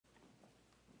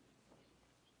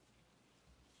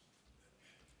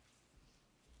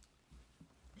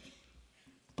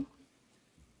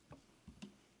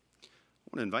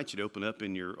I want to invite you to open up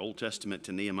in your Old Testament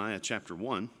to Nehemiah chapter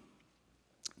 1.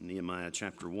 Nehemiah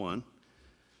chapter 1.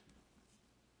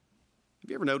 Have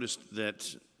you ever noticed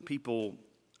that people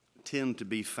tend to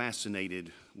be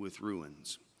fascinated with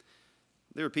ruins?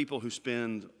 There are people who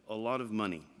spend a lot of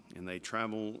money and they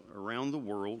travel around the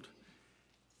world,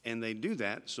 and they do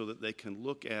that so that they can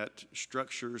look at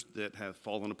structures that have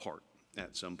fallen apart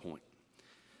at some point.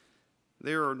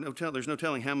 There's no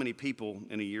telling how many people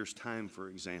in a year's time, for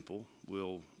example,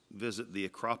 will visit the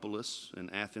Acropolis in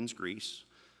Athens, Greece,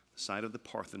 the site of the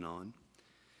Parthenon.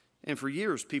 And for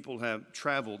years, people have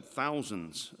traveled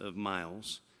thousands of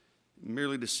miles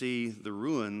merely to see the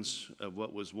ruins of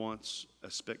what was once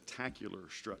a spectacular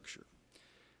structure.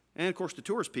 And of course, the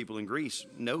tourist people in Greece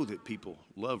know that people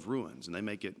love ruins, and they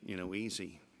make it,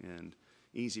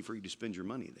 easy for you to spend your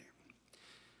money there.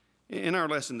 In our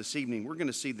lesson this evening, we're going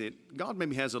to see that God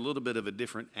maybe has a little bit of a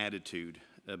different attitude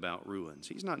about ruins.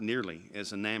 He's not nearly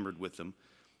as enamored with them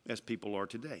as people are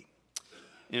today.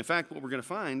 And in fact, what we're going to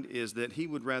find is that he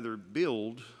would rather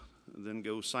build than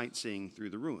go sightseeing through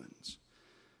the ruins.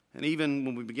 And even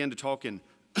when we begin to talk in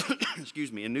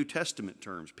in New Testament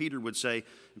terms, Peter would say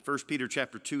in 1 Peter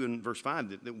chapter 2 and verse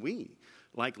 5 that we,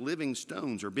 like living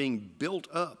stones, are being built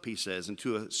up, he says,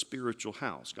 into a spiritual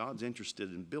house. God's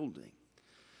interested in building.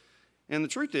 And the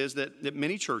truth is that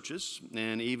many churches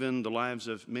and even the lives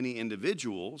of many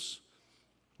individuals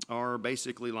are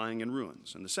basically lying in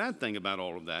ruins. And the sad thing about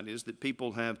all of that is that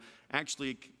people have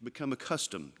actually become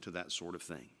accustomed to that sort of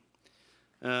thing.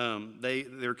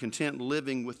 They're content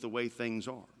living with the way things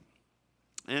are.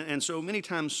 And so many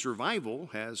times survival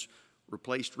has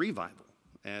replaced revival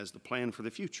as the plan for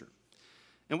the future.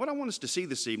 And what I want us to see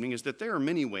this evening is that there are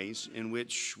many ways in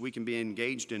which we can be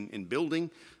engaged in building.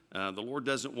 The Lord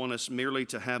doesn't want us merely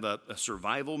to have a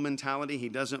survival mentality. He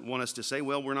doesn't want us to say,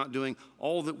 well, we're not doing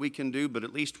all that we can do, but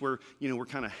at least we're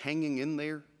kind of hanging in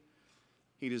there.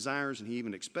 He desires and he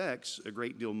even expects a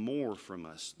great deal more from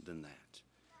us than that.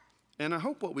 And I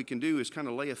hope what we can do is kind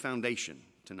of lay a foundation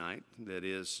tonight that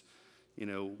is,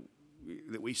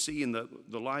 that we see in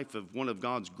the life of one of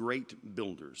God's great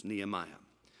builders, Nehemiah.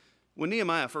 When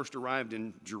Nehemiah first arrived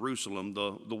in Jerusalem,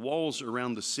 the walls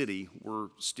around the city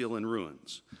were still in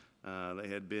ruins. They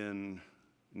had been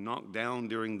knocked down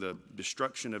during the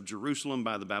destruction of Jerusalem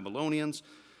by the Babylonians,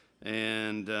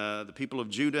 and the people of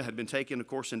Judah had been taken, of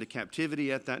course, into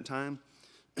captivity at that time.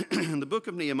 The book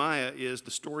of Nehemiah is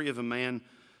the story of a man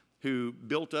who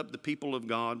built up the people of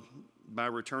God by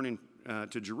returning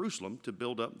to Jerusalem to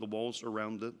build up the walls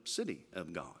around the city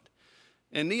of God.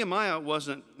 And Nehemiah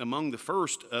wasn't among the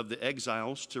first of the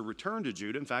exiles to return to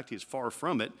Judah. In fact, he's far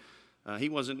from it. He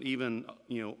wasn't even,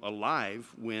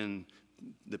 alive when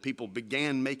the people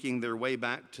began making their way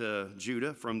back to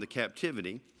Judah from the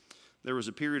captivity. There was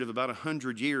a period of about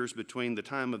 100 years between the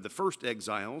time of the first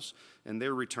exiles and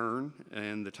their return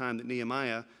and the time that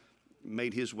Nehemiah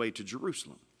made his way to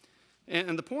Jerusalem.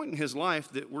 And the point in his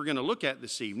life that we're going to look at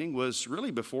this evening was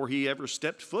really before he ever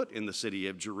stepped foot in the city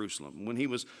of Jerusalem, when he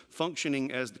was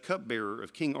functioning as the cupbearer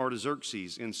of King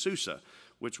Artaxerxes in Susa,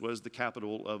 which was the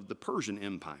capital of the Persian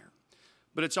Empire.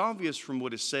 But it's obvious from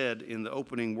what is said in the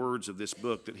opening words of this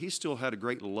book that he still had a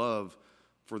great love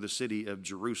for the city of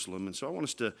Jerusalem. And so I want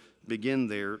us to begin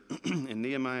there in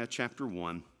Nehemiah chapter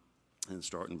 1 and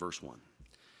start in verse 1.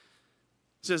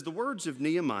 It says, "The words of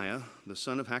Nehemiah, the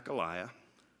son of Hakaliah.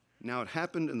 Now it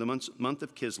happened in the month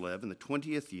of Kislev in the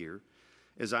 20th year,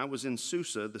 as I was in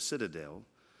Susa, the citadel,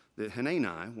 that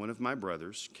Hanani, one of my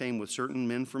brothers, came with certain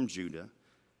men from Judah,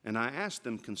 and I asked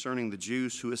them concerning the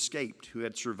Jews who escaped, who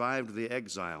had survived the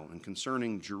exile, and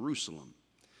concerning Jerusalem.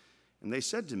 And they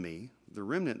said to me, the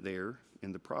remnant there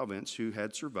in the province who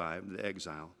had survived the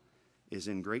exile is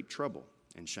in great trouble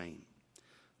and shame.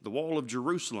 The wall of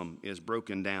Jerusalem is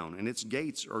broken down, and its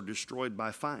gates are destroyed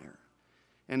by fire.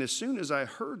 And as soon as I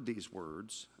heard these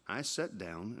words, I sat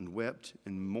down and wept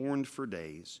and mourned for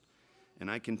days, and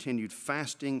I continued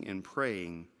fasting and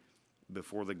praying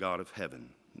before the God of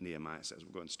heaven," Nehemiah says.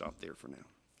 We'll go ahead and stop there for now.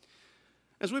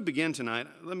 As we begin tonight,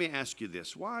 let me ask you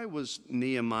this. Why was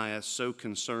Nehemiah so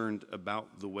concerned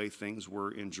about the way things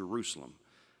were in Jerusalem?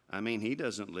 I mean, he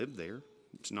doesn't live there.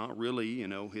 It's not really,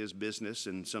 his business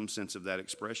in some sense of that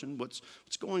expression. What's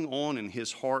going on in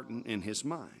his heart and in his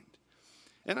mind?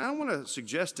 And I want to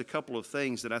suggest a couple of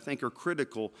things that I think are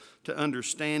critical to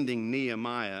understanding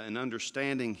Nehemiah and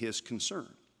understanding his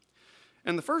concern.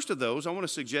 And the first of those, I want to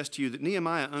suggest to you that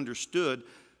Nehemiah understood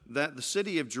that the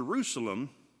city of Jerusalem,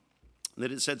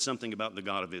 that it said something about the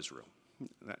God of Israel.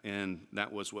 And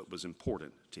that was what was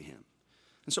important to him.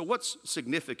 And so what's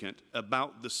significant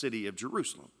about the city of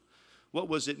Jerusalem? What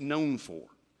was it known for?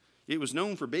 It was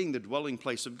known for being the dwelling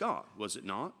place of God, was it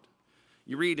not?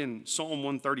 You read in Psalm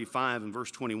 135 and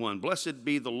verse 21, "Blessed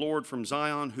be the Lord from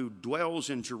Zion who dwells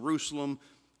in Jerusalem.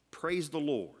 Praise the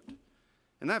Lord."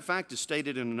 And that fact is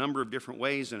stated in a number of different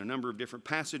ways in a number of different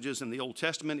passages in the Old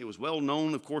Testament. It was well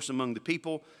known, of course, among the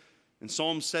people. In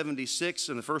Psalm 76,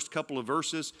 in the first couple of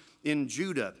verses, in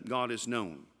Judah, God is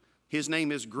known. His name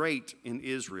is great in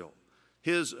Israel.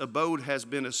 His abode has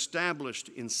been established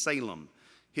in Salem,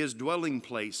 his dwelling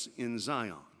place in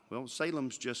Zion. Well,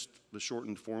 Salem's just the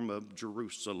shortened form of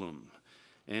Jerusalem.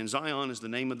 And Zion is the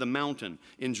name of the mountain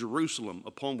in Jerusalem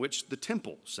upon which the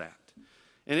temple sat.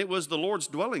 And it was the Lord's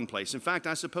dwelling place. In fact,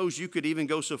 I suppose you could even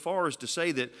go so far as to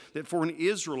say that for an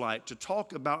Israelite to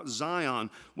talk about Zion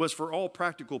was for all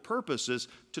practical purposes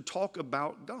to talk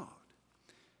about God.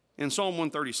 In Psalm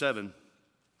 137,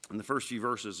 in the first few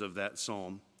verses of that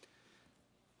psalm,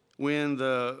 when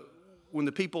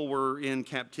the people were in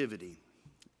captivity,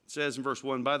 it says in verse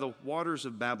 1, "By the waters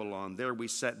of Babylon, there we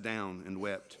sat down and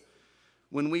wept.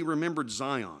 When we remembered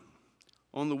Zion,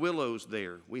 on the willows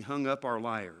there we hung up our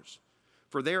lyres.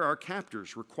 For there our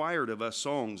captors required of us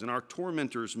songs, and our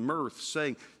tormentors mirth,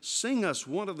 saying, 'Sing us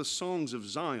one of the songs of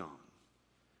Zion.'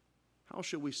 How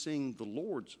shall we sing the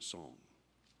Lord's song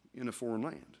in a foreign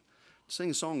land?" To sing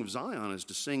a song of Zion is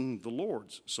to sing the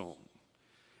Lord's song.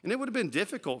 And it would have been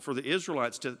difficult for the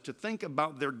Israelites to think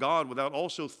about their God without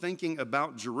also thinking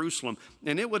about Jerusalem.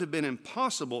 And it would have been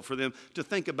impossible for them to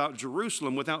think about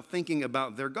Jerusalem without thinking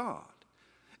about their God.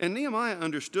 And Nehemiah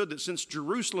understood that since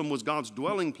Jerusalem was God's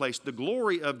dwelling place, the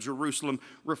glory of Jerusalem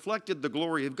reflected the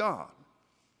glory of God.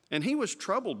 And he was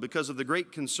troubled because of his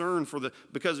great concern for the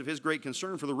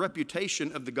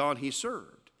reputation of the God he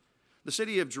served. The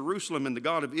city of Jerusalem and the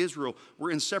God of Israel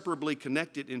were inseparably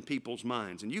connected in people's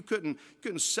minds. And you couldn't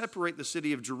separate the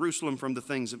city of Jerusalem from the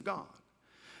things of God.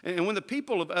 And when the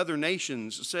people of other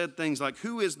nations said things like,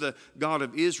 "Who is the God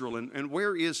of Israel and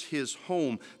where is his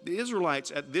home?" the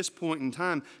Israelites at this point in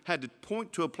time had to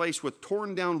point to a place with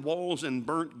torn down walls and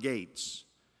burnt gates.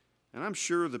 And I'm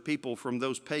sure the people from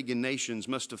those pagan nations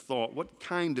must have thought, what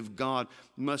kind of God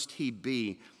must he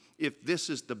be if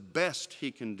this is the best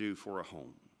he can do for a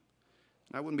home?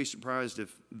 I wouldn't be surprised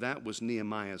if that was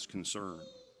Nehemiah's concern.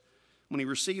 When he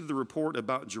received the report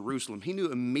about Jerusalem, he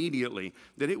knew immediately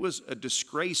that it was a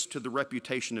disgrace to the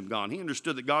reputation of God. He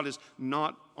understood that God is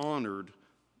not honored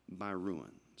by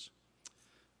ruins.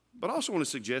 But I also want to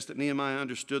suggest that Nehemiah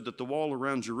understood that the wall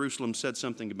around Jerusalem said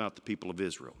something about the people of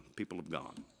Israel, people of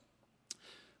God.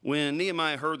 When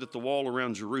Nehemiah heard that the wall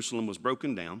around Jerusalem was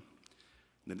broken down,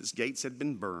 that its gates had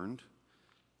been burned,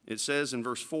 it says in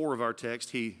verse 4 of our text,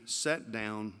 he sat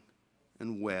down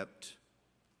and wept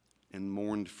and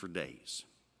mourned for days.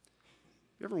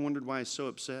 You ever wondered why he's so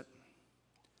upset?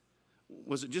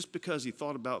 Was it just because he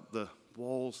thought about the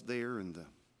walls there and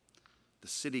the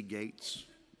city gates?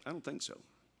 I don't think so.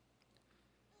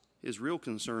 His real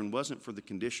concern wasn't for the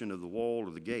condition of the wall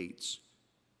or the gates.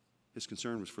 His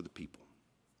concern was for the people.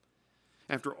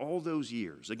 After all those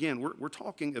years, again, we're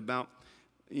talking about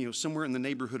somewhere in the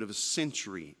neighborhood of a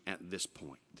century at this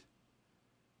point.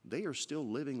 They are still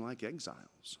living like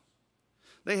exiles.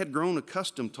 They had grown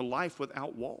accustomed to life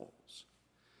without walls.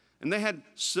 And they had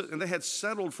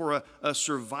settled for a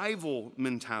survival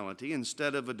mentality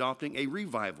instead of adopting a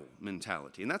revival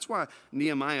mentality. And that's why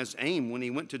Nehemiah's aim when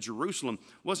he went to Jerusalem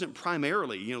wasn't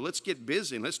primarily, let's get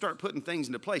busy and let's start putting things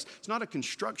into place. It's not a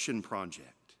construction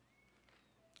project.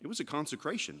 It was a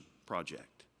consecration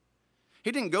project.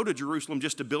 He didn't go to Jerusalem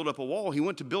just to build up a wall. He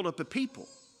went to build up a people.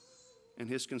 And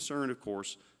his concern, of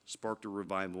course, sparked a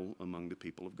revival among the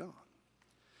people of God.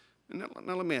 Now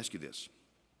let me ask you this.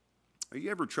 Are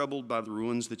you ever troubled by the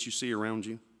ruins that you see around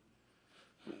you?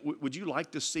 Would you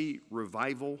like to see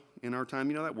revival in our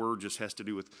time? That word just has to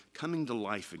do with coming to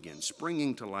life again,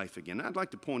 springing to life again. I'd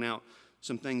like to point out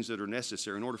some things that are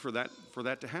necessary in order for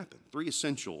that to happen. 3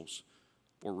 essentials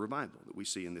for revival that we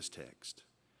see in this text.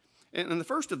 And the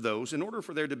first of those, in order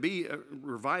for there to be a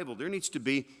revival, there needs to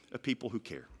be a people who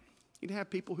care. You need to have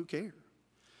people who care.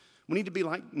 We need to be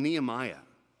like Nehemiah.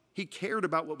 He cared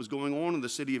about what was going on in the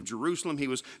city of Jerusalem. He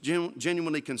was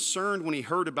genuinely concerned when he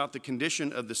heard about the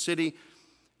condition of the city.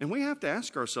 And we have to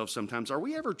ask ourselves sometimes, are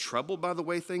we ever troubled by the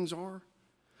way things are?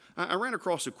 I ran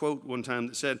across a quote one time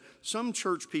that said, "Some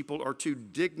church people are too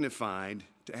dignified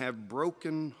to have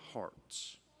broken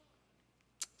hearts."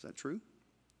 Is that true?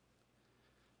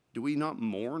 Do we not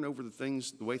mourn over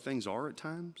the way things are at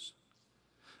times?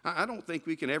 I don't think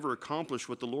we can ever accomplish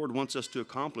what the Lord wants us to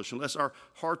accomplish unless our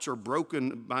hearts are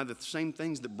broken by the same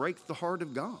things that break the heart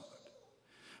of God.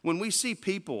 When we see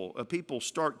people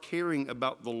start caring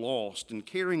about the lost and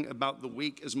caring about the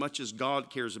weak as much as God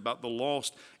cares about the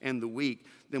lost and the weak,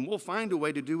 then we'll find a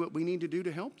way to do what we need to do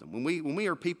to help them. When we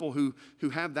are people who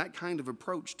have that kind of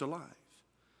approach to life,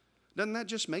 doesn't that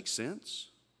just make sense?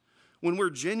 When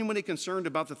we're genuinely concerned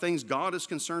about the things God is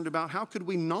concerned about, how could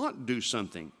we not do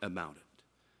something about it?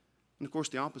 And of course,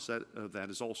 the opposite of that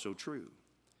is also true.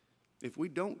 If we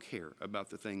don't care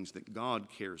about the things that God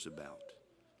cares about,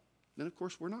 then of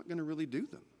course we're not going to really do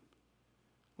them.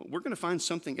 We're going to find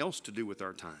something else to do with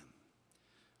our time.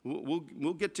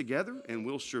 We'll get together and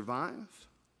we'll survive,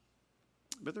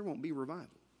 but there won't be revival.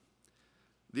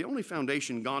 The only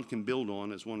foundation God can build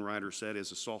on, as one writer said,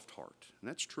 is a soft heart. And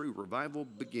that's true. Revival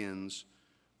begins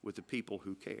with the people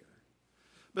who care.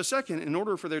 But second, in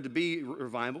order for there to be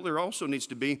revival, there also needs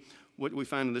to be what we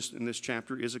find in this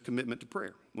chapter is a commitment to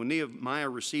prayer. When Nehemiah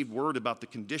received word about the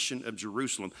condition of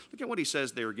Jerusalem, look at what he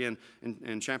says there again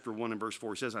in chapter 1 and verse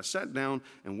 4. He says, I sat down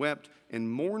and wept and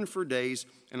mourned for days,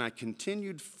 and I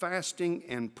continued fasting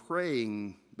and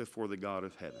praying before the God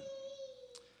of heaven.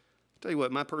 I'll tell you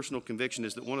what, my personal conviction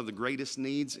is that one of the greatest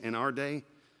needs in our day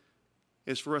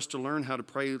is for us to learn how to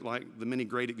pray like the many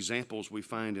great examples we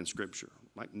find in Scripture,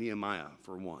 like Nehemiah,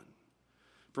 for one.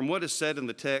 From what is said in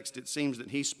the text, it seems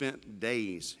that he spent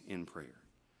days in prayer.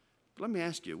 But let me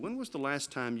ask you, when was the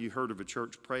last time you heard of a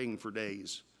church praying for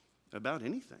days about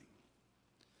anything?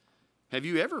 Have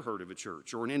you ever heard of a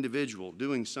church or an individual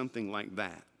doing something like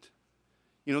that?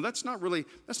 You know, that's not really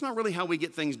how we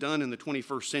get things done in the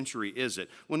 21st century, is it?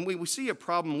 When we see a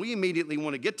problem, we immediately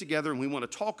want to get together and we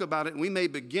want to talk about it. And we may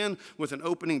begin with an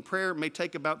opening prayer. It may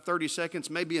take about 30 seconds,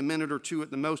 maybe a minute or two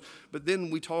at the most. But then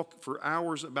we talk for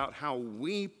hours about how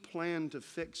we plan to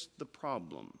fix the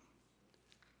problem.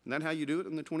 Isn't that how you do it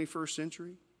in the 21st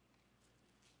century?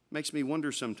 Makes me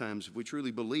wonder sometimes if we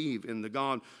truly believe in the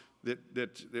God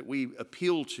that we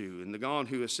appeal to and the God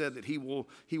who has said that he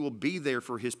will be there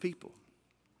for his people.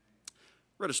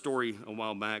 I read a story a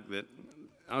while back that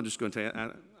I'm just going to tell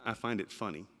you, I find it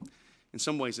funny. In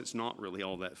some ways, it's not really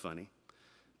all that funny.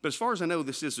 But as far as I know,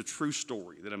 this is a true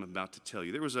story that I'm about to tell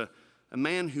you. There was a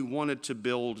man who wanted to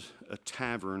build a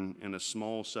tavern in a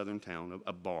small southern town,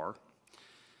 a bar.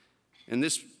 And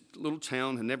this little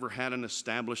town had never had an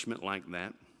establishment like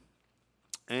that.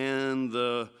 And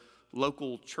the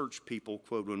local church people,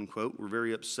 quote unquote, were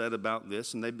very upset about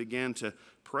this, and they began to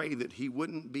pray that he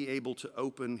wouldn't be able to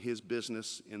open his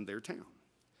business in their town.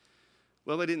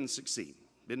 Well, they didn't succeed.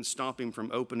 Didn't stop him from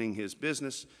opening his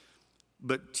business.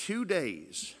 But 2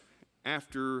 days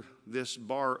after this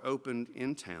bar opened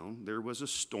in town, there was a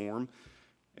storm,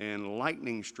 and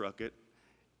lightning struck it,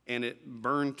 and it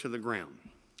burned to the ground.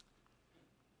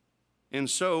 And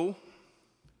so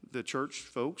the church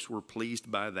folks were pleased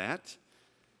by that,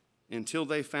 until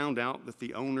they found out that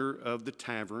the owner of the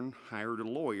tavern hired a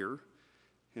lawyer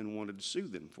and wanted to sue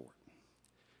them for it.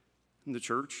 And the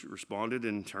church responded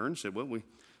in turn, said, well,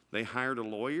 they hired a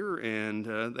lawyer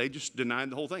and they just denied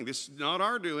the whole thing. This is not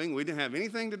our doing. We didn't have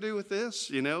anything to do with this,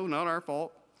 not our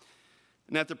fault.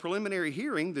 And at the preliminary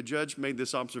hearing, the judge made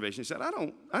this observation. He said, I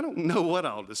don't know what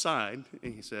I'll decide,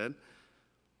 he said,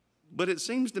 but it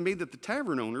seems to me that the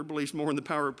tavern owner believes more in the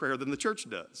power of prayer than the church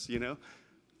does,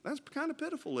 That's kind of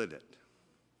pitiful, isn't it?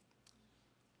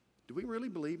 Do we really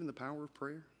believe in the power of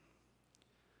prayer?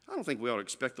 I don't think we ought to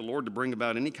expect the Lord to bring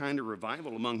about any kind of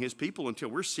revival among his people until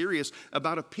we're serious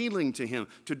about appealing to him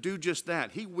to do just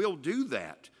that. He will do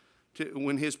that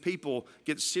when his people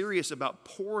get serious about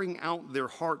pouring out their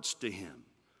hearts to him,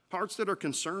 hearts that are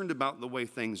concerned about the way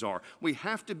things are. We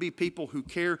have to be people who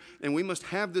care, and we must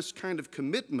have this kind of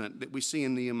commitment that we see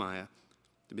in Nehemiah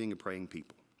to being a praying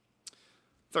people.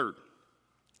 Third,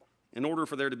 in order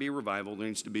for there to be revival, there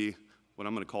needs to be what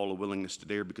I'm going to call a willingness to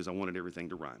dare, because I wanted everything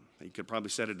to rhyme. You could probably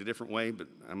say it a different way, but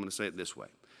I'm going to say it this way.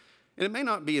 And it may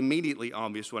not be immediately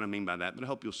obvious what I mean by that, but I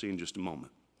hope you'll see in just a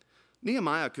moment.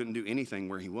 Nehemiah couldn't do anything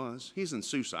where he was. He's in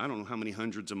Susa. I don't know how many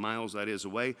hundreds of miles that is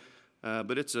away,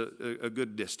 but it's a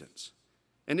good distance.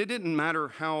 And it didn't matter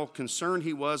how concerned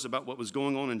he was about what was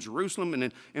going on in Jerusalem,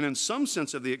 and in some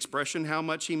sense of the expression, how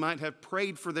much he might have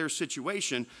prayed for their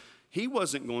situation. He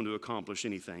wasn't going to accomplish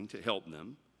anything to help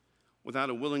them without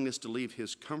a willingness to leave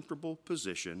his comfortable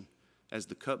position as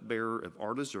the cupbearer of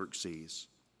Artaxerxes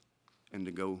and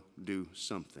to go do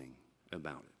something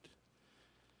about it.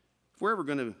 If we're ever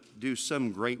going to do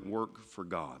some great work for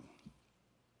God,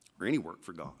 or any work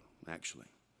for God, actually,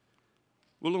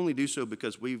 we'll only do so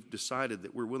because we've decided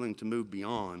that we're willing to move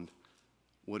beyond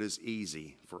what is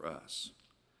easy for us.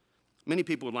 Many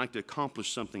people would like to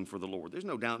accomplish something for the Lord. There's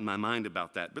no doubt in my mind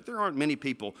about that. But there aren't many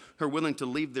people who are willing to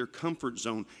leave their comfort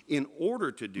zone in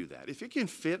order to do that. If it can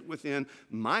fit within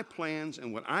my plans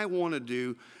and what I want to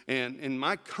do and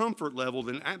my comfort level,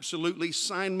 then absolutely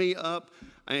sign me up.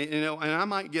 And I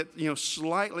might get,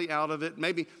 slightly out of it.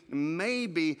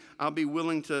 Maybe I'll be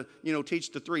willing to,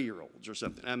 teach the 3-year-olds or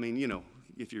something.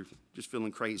 If you're just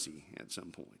feeling crazy at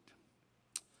some point.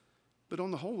 But on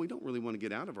the whole, we don't really want to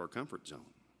get out of our comfort zone.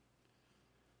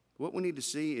 What we need to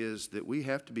see is that we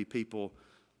have to be people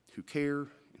who care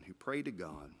and who pray to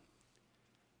God.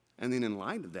 And then in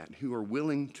light of that, who are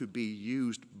willing to be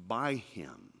used by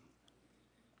Him.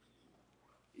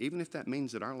 Even if that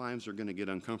means that our lives are going to get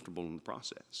uncomfortable in the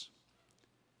process.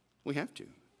 We have to.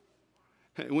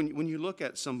 When you look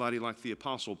at somebody like the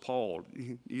Apostle Paul,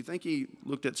 do you think he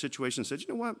looked at situations and said,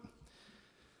 you know what?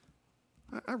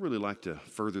 I really like to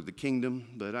further the kingdom,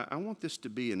 but I want this to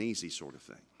be an easy sort of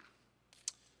thing.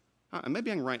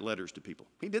 Maybe I can write letters to people.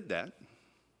 He did that,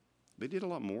 but he did a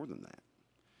lot more than that.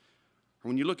 Or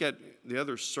when you look at the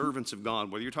other servants of God,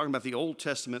 whether you're talking about the Old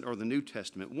Testament or the New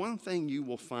Testament, one thing you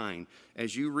will find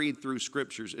as you read through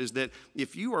Scriptures is that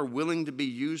if you are willing to be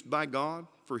used by God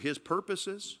for His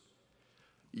purposes,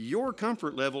 your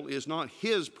comfort level is not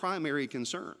His primary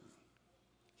concern.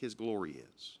 His glory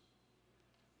is.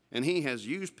 And He has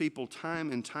used people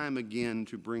time and time again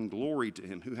to bring glory to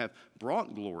Him, who have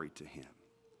brought glory to Him.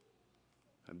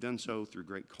 Have done so through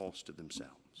great cost to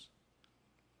themselves.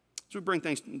 So we bring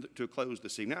things to a close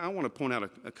this evening. Now, I want to point out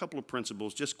a couple of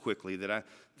principles just quickly that I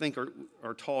think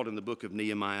are taught in the book of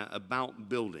Nehemiah about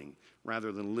building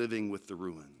rather than living with the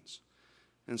ruins.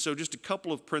 And so just a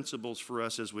couple of principles for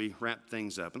us as we wrap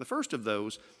things up. And the first of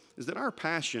those is that our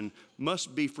passion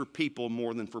must be for people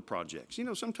more than for projects.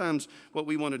 Sometimes what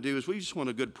we want to do is we just want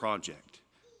a good project.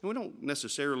 And we don't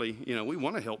necessarily, we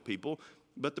want to help people,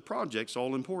 but the project's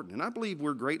all important. And I believe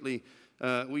we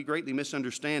greatly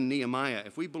misunderstand Nehemiah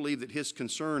if we believe that his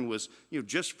concern was,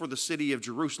 just for the city of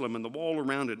Jerusalem and the wall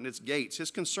around it and its gates.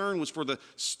 His concern was for the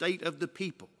state of the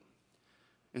people.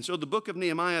 And so the book of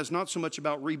Nehemiah is not so much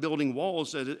about rebuilding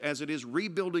walls as it is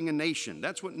rebuilding a nation.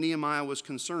 That's what Nehemiah was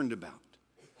concerned about.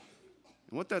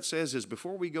 And what that says is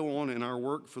before we go on in our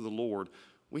work for the Lord,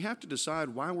 we have to decide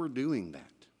why we're doing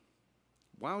that.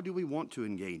 Why do we want to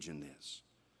engage in this?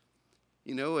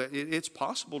 It's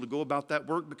possible to go about that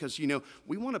work because,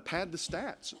 we want to pad the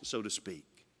stats, so to speak.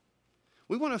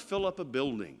 We want to fill up a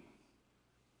building.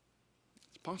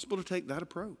 It's possible to take that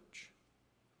approach.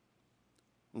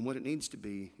 And what it needs to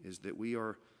be is that we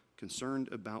are concerned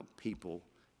about people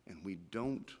and we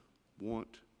don't want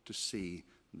to see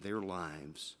their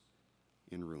lives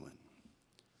in ruin.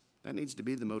 That needs to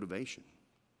be the motivation.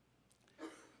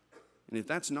 And if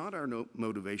that's not our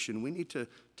motivation, we need to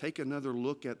take another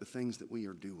look at the things that we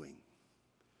are doing.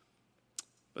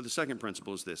 But the second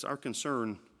principle is this: our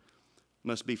concern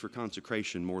must be for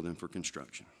consecration more than for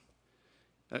construction.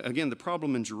 Again, the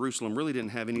problem in Jerusalem really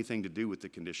didn't have anything to do with the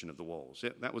condition of the walls.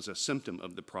 That was a symptom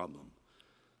of the problem.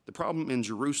 The problem in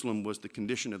Jerusalem was the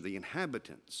condition of the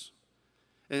inhabitants.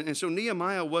 And so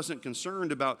Nehemiah wasn't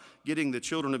concerned about getting the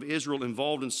children of Israel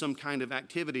involved in some kind of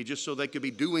activity just so they could be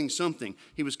doing something.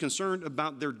 He was concerned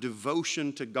about their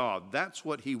devotion to God. That's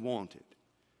what he wanted.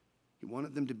 He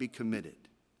wanted them to be committed.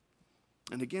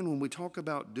 And again, when we talk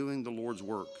about doing the Lord's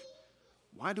work,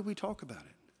 why do we talk about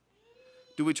it?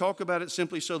 Do we talk about it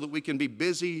simply so that we can be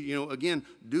busy, again,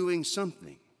 doing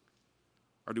something?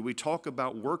 Or do we talk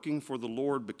about working for the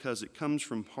Lord because it comes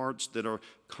from hearts that are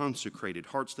consecrated,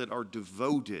 hearts that are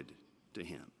devoted to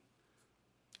Him?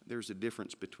 There's a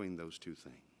difference between those two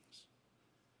things.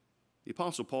 The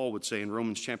Apostle Paul would say in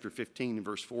Romans chapter 15 and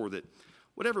verse 4 that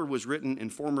whatever was written in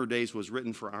former days was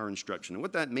written for our instruction. And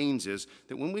what that means is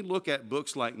that when we look at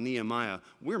books like Nehemiah,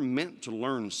 we're meant to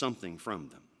learn something from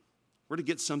them. We're to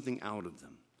get something out of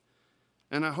them.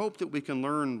 And I hope that we can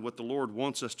learn what the Lord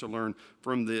wants us to learn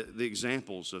from the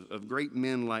examples of great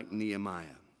men like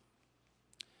Nehemiah,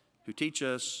 who teach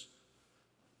us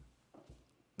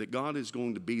that God is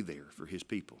going to be there for His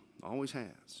people, always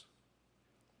has.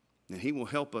 And He will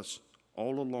help us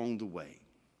all along the way.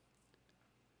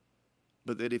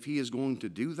 But that if He is going to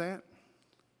do that,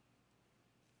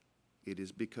 it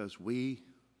is because we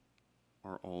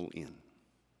are all in.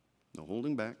 No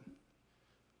holding back,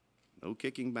 no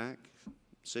kicking back,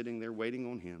 sitting there waiting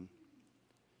on Him,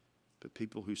 but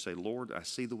people who say, Lord, I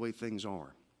see the way things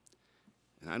are,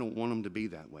 and I don't want them to be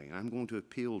that way, and I'm going to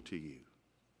appeal to You,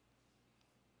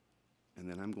 and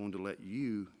then I'm going to let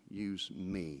You use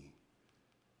me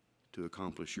to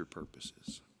accomplish Your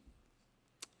purposes.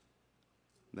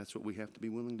 That's what we have to be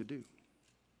willing to do.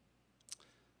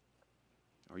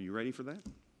 Are you ready for that?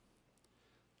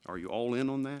 Are you all in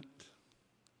on that?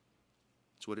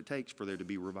 It's what it takes for there to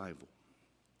be revival.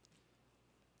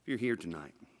 If you're here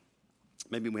tonight,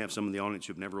 maybe we have some in the audience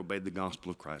who have never obeyed the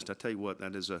gospel of Christ. I tell you what,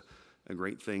 that is a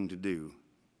great thing to do,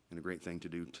 and a great thing to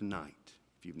do tonight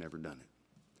if you've never done it.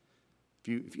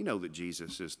 If you know that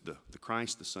Jesus is the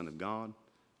Christ, the Son of God,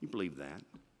 you believe that.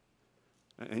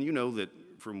 And you know that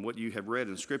from what you have read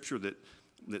in Scripture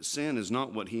that sin is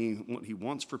not what he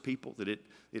wants for people, that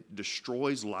it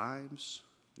destroys lives.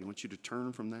 He wants you to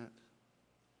turn from that.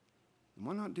 And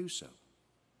why not do so?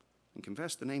 And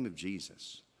confess the name of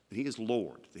Jesus, that he is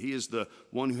Lord, that he is the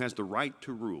one who has the right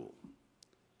to rule.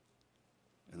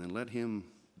 And then let him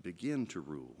begin to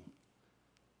rule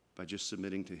by just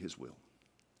submitting to his will.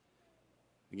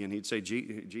 Again, he'd say,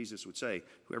 Jesus would say,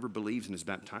 whoever believes and is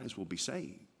baptized will be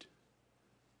saved.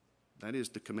 That is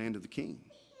the command of the King.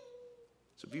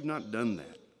 So if you've not done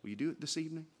that, will you do it this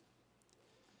evening?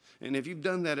 And if you've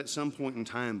done that at some point in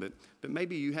time, but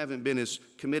maybe you haven't been as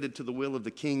committed to the will of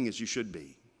the King as you should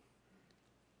be,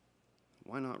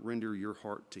 why not render your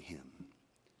heart to him?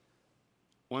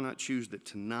 Why not choose that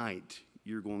tonight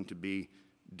you're going to be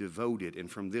devoted, and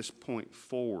from this point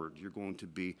forward, you're going to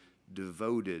be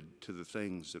devoted to the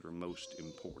things that are most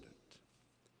important?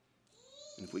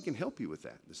 And if we can help you with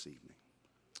that this evening,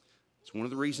 it's one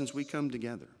of the reasons we come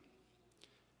together.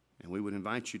 And we would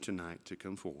invite you tonight to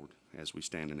come forward as we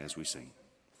stand and as we sing.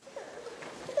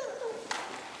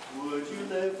 Would you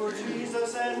live for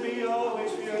Jesus and be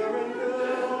always pure and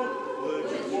good? Would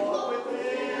you walk with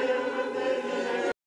him?